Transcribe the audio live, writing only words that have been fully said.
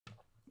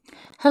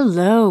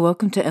Hello,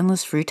 welcome to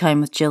Endless Free Time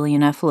with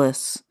Jillian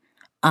Efelis.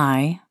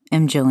 I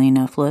am Jillian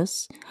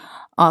Efelis,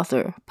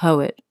 author,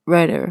 poet,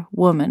 writer,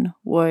 woman,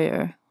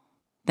 warrior.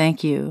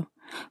 Thank you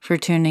for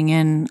tuning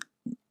in.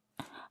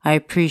 I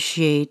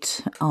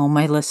appreciate all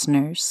my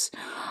listeners.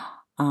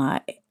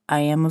 I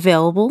am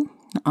available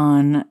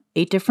on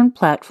 8 different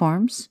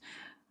platforms,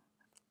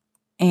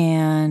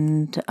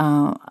 and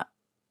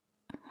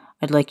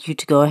I'd like you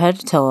to go ahead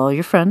and tell all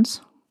your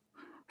friends,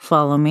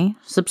 follow me,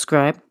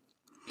 subscribe.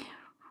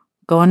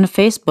 Go on to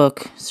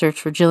Facebook, search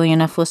for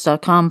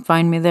JillianEflis.com,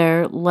 find me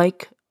there,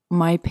 like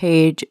my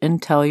page, and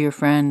tell your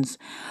friends.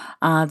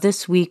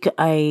 This week,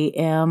 I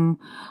am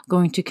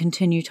going to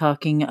continue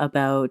talking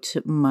about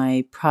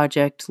my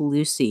project,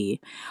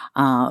 Lucy.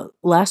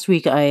 Last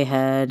week, I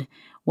had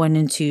went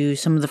into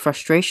some of the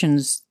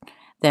frustrations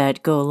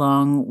that go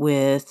along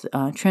with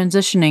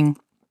transitioning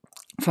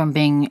from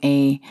being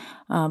a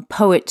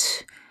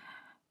poet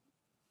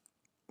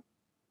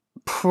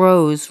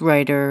prose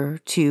writer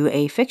to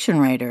a fiction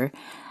writer.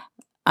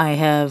 I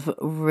have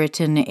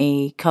written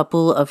a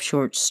couple of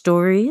short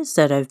stories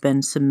that I've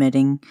been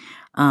submitting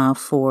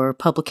for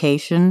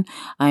publication.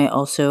 I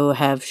also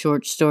have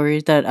short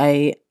stories that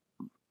I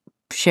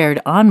shared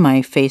on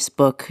my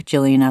Facebook,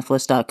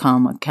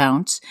 JillianEflis.com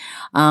accounts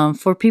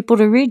for people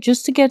to read,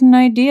 just to get an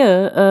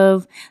idea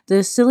of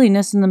the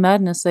silliness and the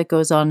madness that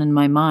goes on in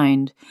my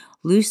mind.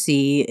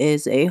 Lucy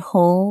is a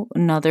whole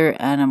nother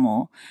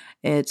animal.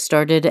 It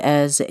started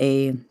as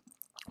a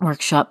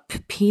workshop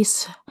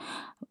piece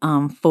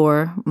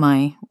for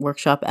my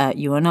workshop at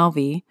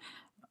UNLV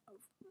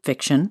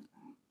fiction,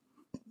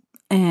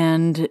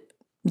 and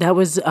that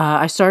was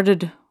I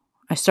started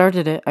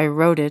it. I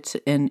wrote it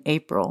in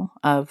April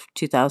of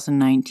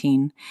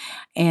 2019,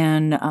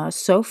 and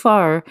so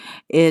far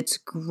it's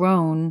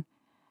grown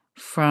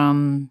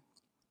from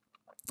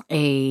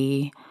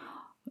a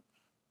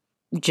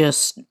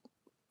just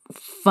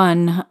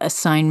fun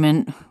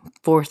assignment,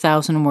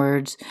 4,000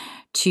 words,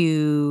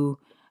 to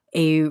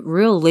a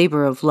real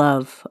labor of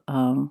love.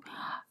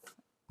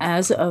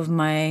 As of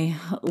my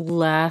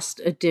last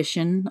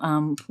edition,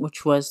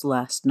 which was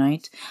last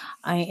night,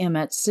 I am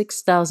at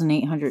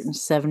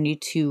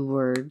 6,872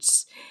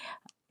 words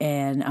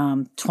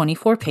and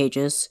 24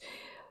 pages.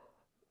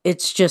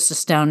 It's just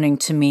astounding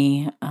to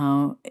me.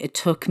 It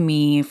took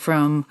me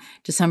from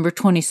December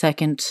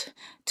 22nd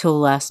till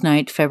last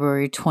night,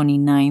 February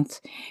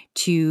 29th,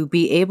 to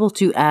be able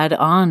to add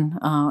on,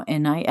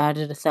 and I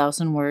added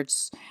 1,000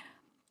 words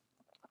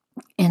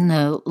in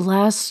the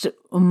last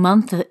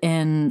month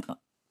and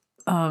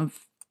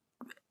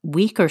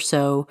week or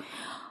so.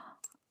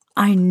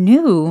 I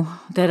knew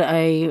that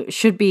I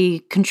should be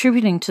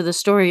contributing to the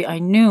story. I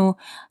knew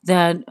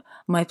that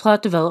my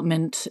plot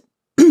development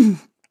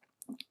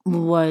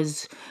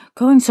was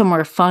going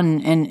somewhere fun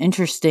and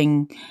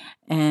interesting,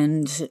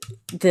 and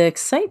the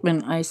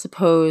excitement, I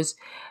suppose,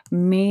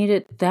 made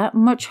it that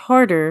much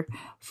harder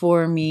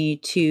for me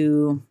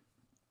to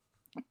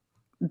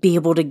be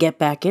able to get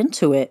back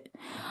into it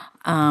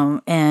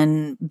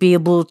and be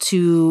able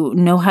to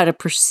know how to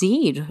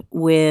proceed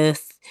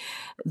with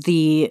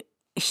the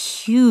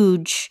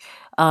huge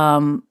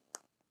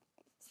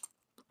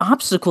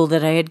obstacle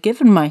that I had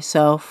given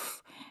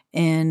myself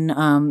in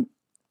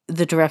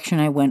the direction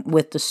I went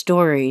with the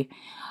story.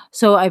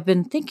 So I've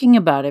been thinking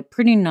about it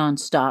pretty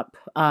nonstop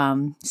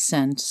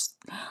since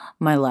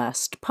my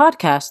last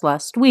podcast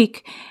last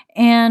week,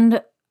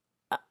 and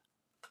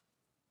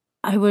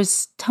I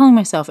was telling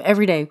myself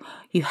every day,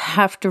 you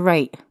have to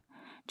write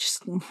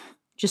just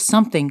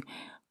something.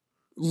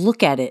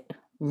 Look at it,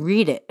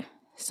 read it,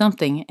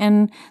 something.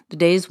 And the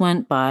days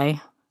went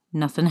by,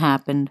 nothing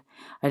happened.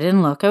 I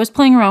didn't look. I was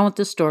playing around with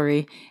the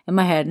story in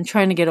my head and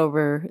trying to get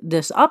over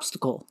this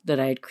obstacle that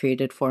I had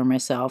created for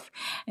myself.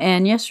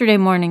 And yesterday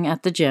morning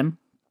at the gym,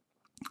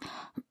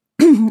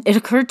 it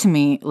occurred to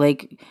me,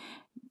 like,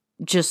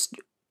 just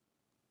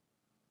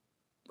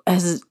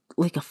as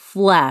like a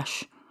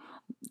flash,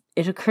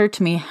 it occurred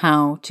to me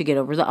how to get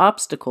over the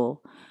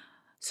obstacle.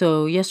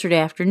 So yesterday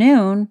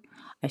afternoon,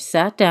 I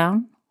sat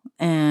down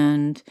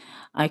and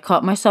I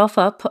caught myself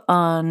up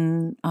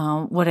on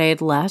what I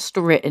had last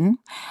written,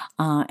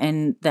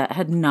 and that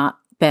had not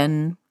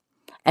been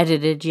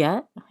edited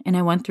yet. And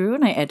I went through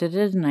and I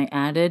edited and I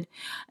added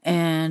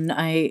and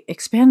I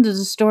expanded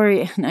the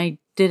story, and I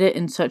did it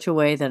in such a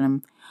way that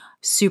I'm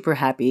super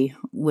happy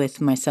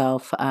with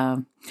myself.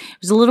 It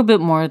was a little bit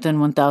more than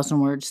 1,000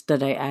 words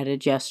that I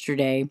added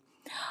yesterday,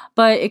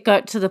 but it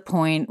got to the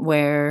point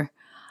where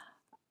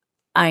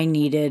I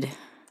needed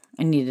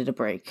a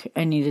break.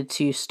 I needed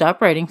to stop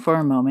writing for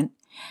a moment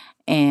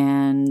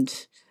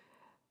and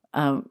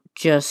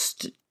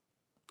just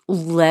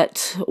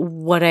let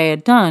what I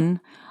had done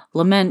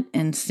lament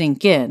and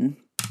sink in.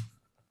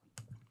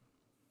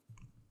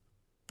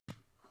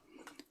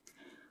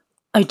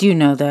 I do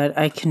know that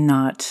I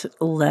cannot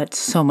let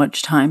so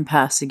much time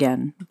pass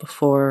again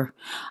before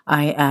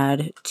I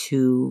add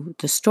to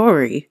the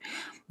story.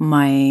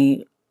 My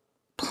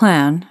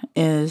plan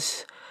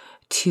is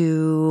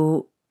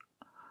to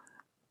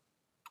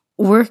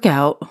work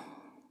out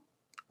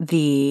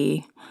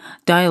the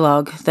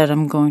dialogue that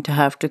I'm going to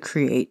have to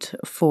create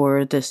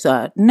for this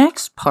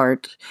next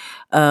part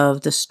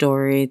of the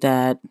story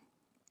that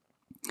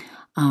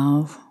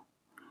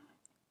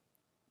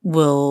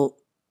will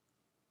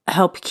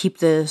help keep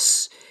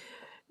this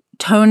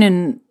tone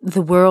in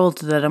the world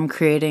that I'm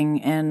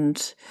creating.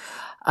 And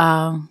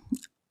I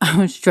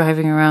was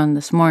driving around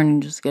this morning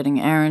just getting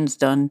errands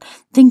done,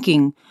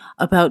 thinking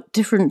about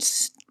different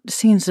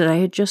scenes that I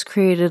had just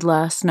created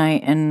last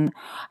night and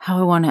how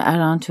I want to add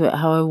on to it,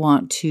 how I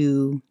want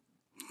to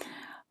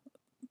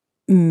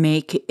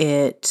make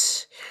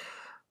it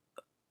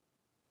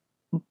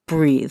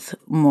breathe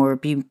more,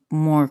 be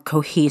more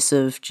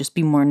cohesive, just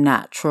be more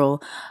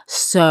natural.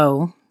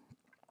 So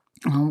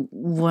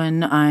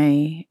when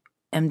I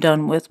am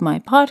done with my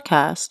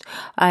podcast,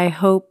 I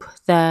hope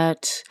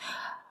that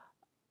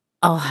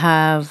I'll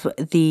have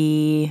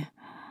the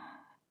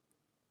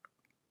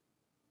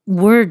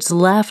words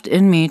left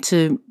in me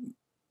to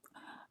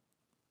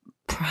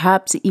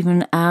perhaps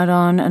even add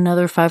on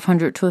another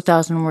 500 to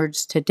 1,000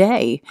 words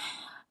today.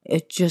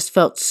 It just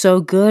felt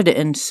so good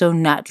and so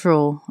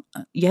natural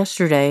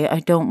yesterday.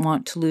 I don't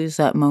want to lose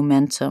that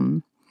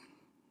momentum.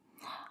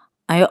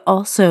 I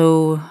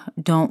also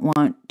don't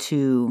want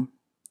to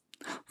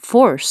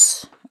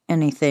force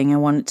anything. I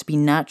want it to be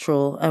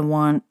natural. I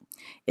want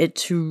it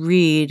to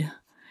read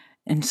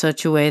in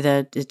such a way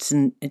that it's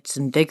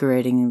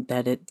invigorating,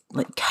 that it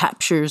like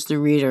captures the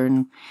reader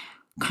and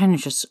kind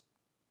of just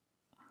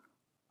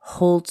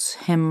holds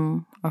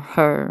him or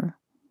her,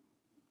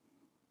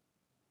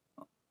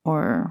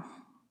 or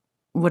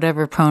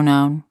whatever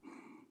pronoun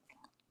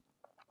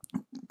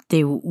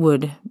they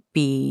would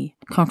be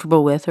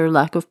comfortable with, or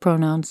lack of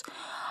pronouns.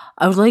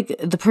 I would like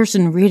the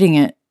person reading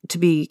it to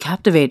be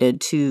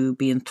captivated, to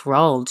be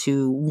enthralled,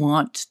 to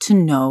want to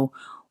know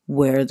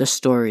where the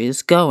story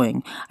is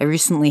going. I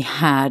recently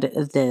had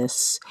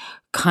this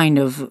kind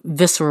of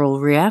visceral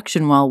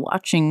reaction while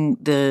watching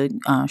the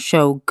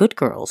show Good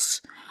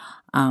Girls.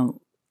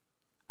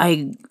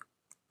 I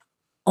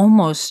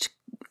almost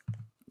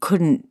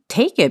couldn't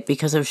take it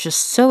because I was just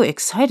so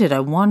excited.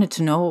 I wanted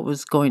to know what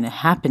was going to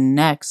happen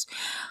next.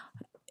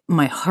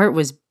 My heart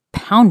was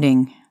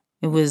pounding.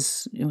 It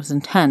was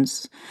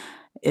intense.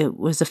 It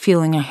was a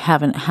feeling I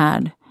haven't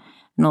had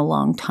in a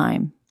long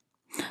time.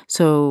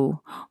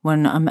 So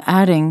when I'm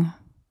adding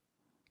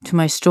to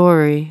my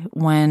story,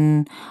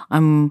 when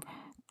I'm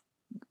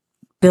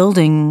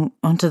building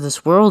onto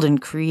this world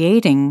and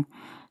creating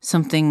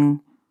something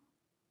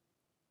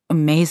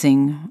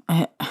amazing,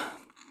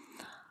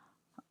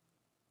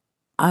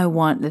 I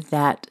want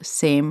that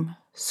same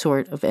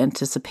sort of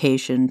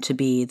anticipation to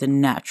be the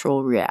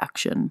natural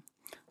reaction.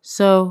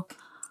 So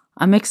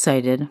I'm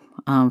excited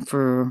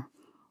for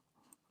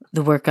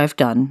the work I've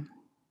done.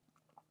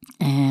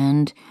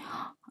 And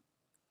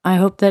I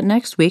hope that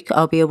next week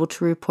I'll be able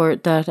to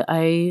report that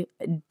I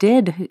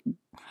did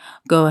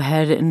go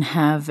ahead and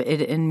have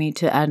it in me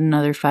to add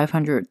another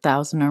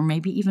 500,000 or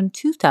maybe even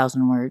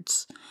 2,000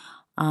 words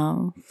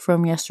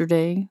from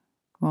yesterday,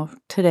 well,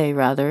 today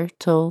rather,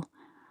 till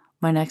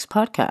my next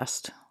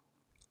podcast.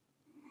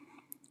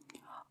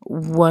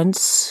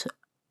 Once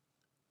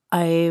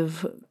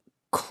I've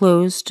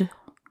closed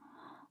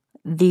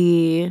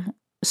the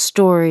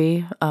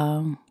story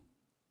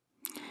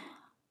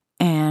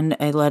and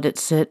I let it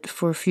sit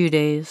for a few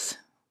days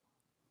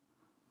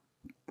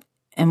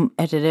and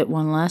edit it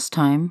one last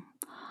time,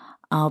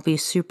 I'll be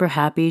super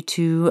happy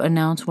to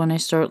announce when I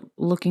start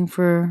looking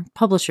for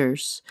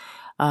publishers.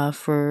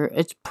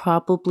 It's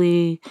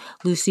probably,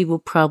 Lucy will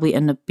probably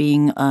end up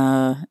being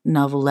a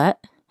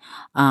novelette,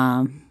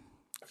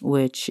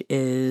 which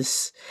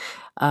is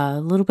a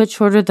little bit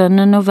shorter than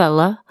a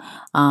novella,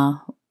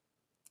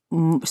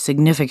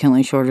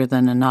 significantly shorter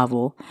than a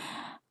novel.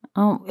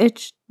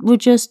 It would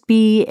just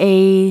be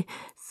a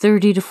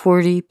 30 to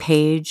 40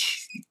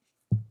 page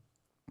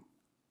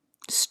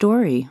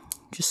story.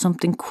 Just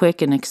something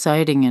quick and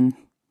exciting and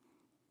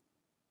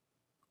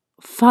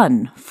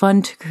fun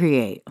to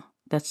create.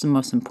 That's the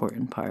most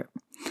important part.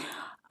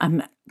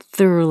 I'm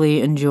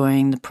thoroughly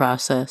enjoying the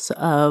process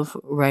of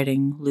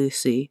writing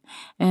Lucy,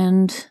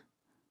 and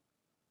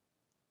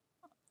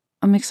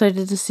I'm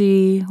excited to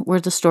see where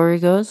the story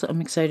goes.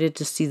 I'm excited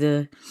to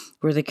see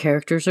where the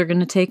characters are going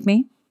to take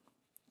me,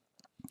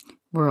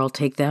 where I'll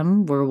take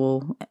them, where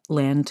we'll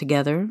land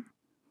together.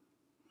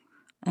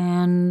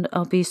 And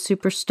I'll be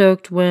super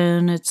stoked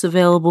when it's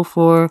available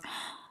for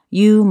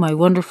you, my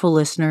wonderful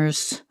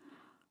listeners,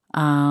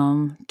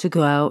 to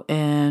go out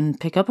and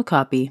pick up a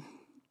copy.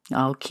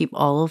 I'll keep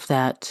all of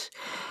that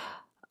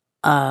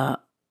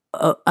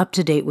up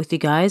to date with you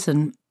guys,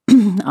 and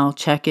I'll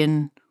check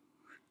in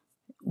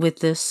with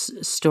this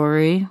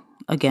story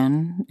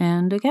again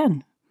and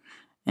again.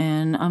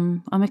 And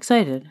I'm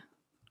excited.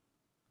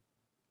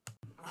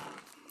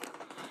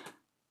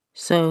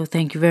 So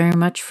thank you very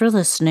much for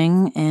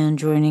listening and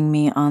joining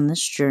me on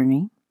this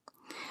journey.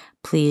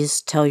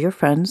 Please tell your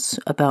friends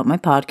about my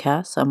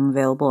podcast. I'm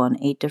available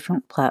on 8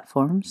 different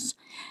platforms.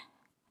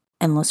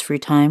 Endless Free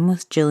Time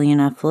with Jillian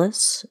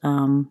Ephlis.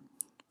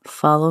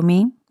 Follow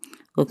me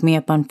Look me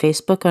up on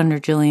Facebook under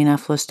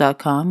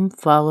JillianFlist.com.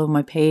 Follow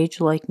my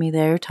page, like me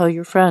there, tell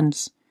your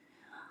friends.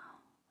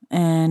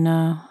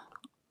 And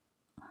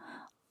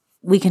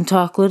we can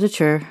talk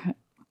literature.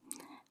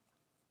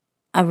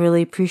 I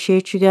really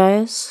appreciate you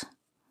guys.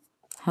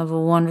 Have a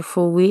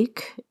wonderful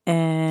week,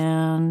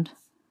 and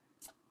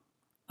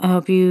I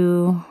hope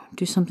you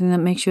do something that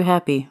makes you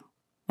happy,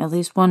 at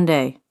least one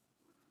day.